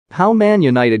How Man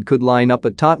United could line up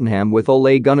at Tottenham with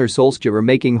Ole Gunnar Solskjaer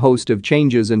making host of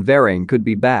changes and Varane could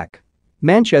be back.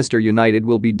 Manchester United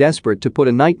will be desperate to put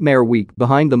a nightmare week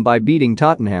behind them by beating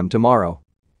Tottenham tomorrow.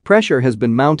 Pressure has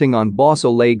been mounting on boss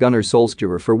Ole Gunnar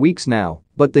Solskjaer for weeks now,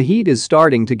 but the heat is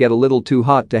starting to get a little too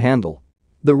hot to handle.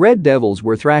 The Red Devils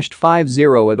were thrashed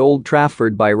 5-0 at Old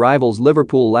Trafford by rivals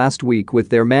Liverpool last week, with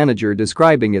their manager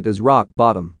describing it as rock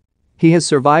bottom. He has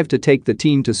survived to take the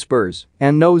team to Spurs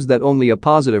and knows that only a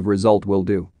positive result will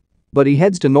do. But he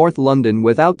heads to North London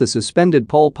without the suspended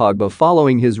Paul Pogba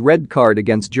following his red card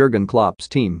against Jurgen Klopp's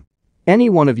team. Any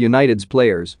one of United's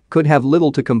players could have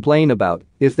little to complain about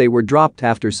if they were dropped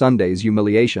after Sunday's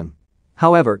humiliation.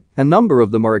 However, a number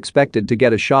of them are expected to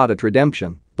get a shot at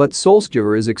redemption, but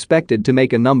Solskjaer is expected to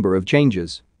make a number of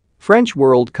changes. French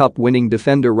World Cup winning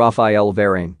defender Raphael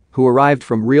Varane, who arrived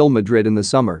from Real Madrid in the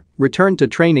summer, returned to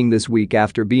training this week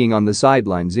after being on the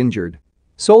sidelines injured.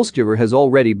 Solskjaer has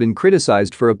already been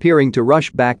criticized for appearing to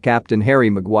rush back captain Harry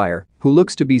Maguire, who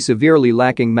looks to be severely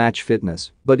lacking match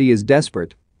fitness, but he is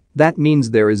desperate. That means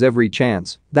there is every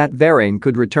chance that Varane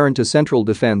could return to central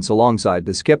defense alongside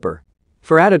the skipper.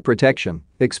 For added protection,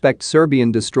 expect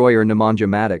Serbian destroyer Nemanja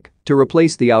Matic to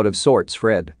replace the out-of-sorts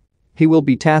Fred. He will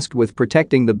be tasked with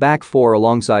protecting the back four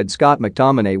alongside Scott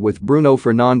McTominay, with Bruno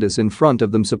Fernandes in front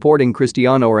of them supporting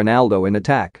Cristiano Ronaldo in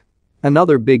attack.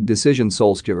 Another big decision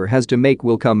Solskjaer has to make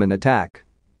will come in attack.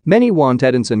 Many want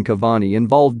Edinson Cavani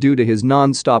involved due to his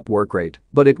non-stop work rate,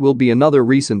 but it will be another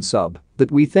recent sub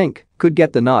that we think could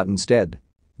get the nod instead.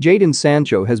 Jadon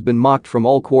Sancho has been mocked from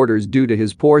all quarters due to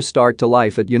his poor start to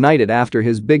life at United after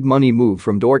his big money move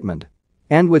from Dortmund.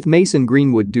 And with Mason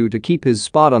Greenwood due to keep his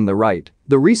spot on the right,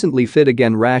 the recently fit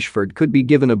again Rashford could be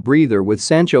given a breather, with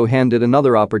Sancho handed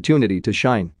another opportunity to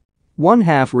shine.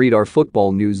 Read our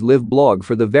Football News Live blog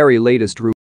for the very latest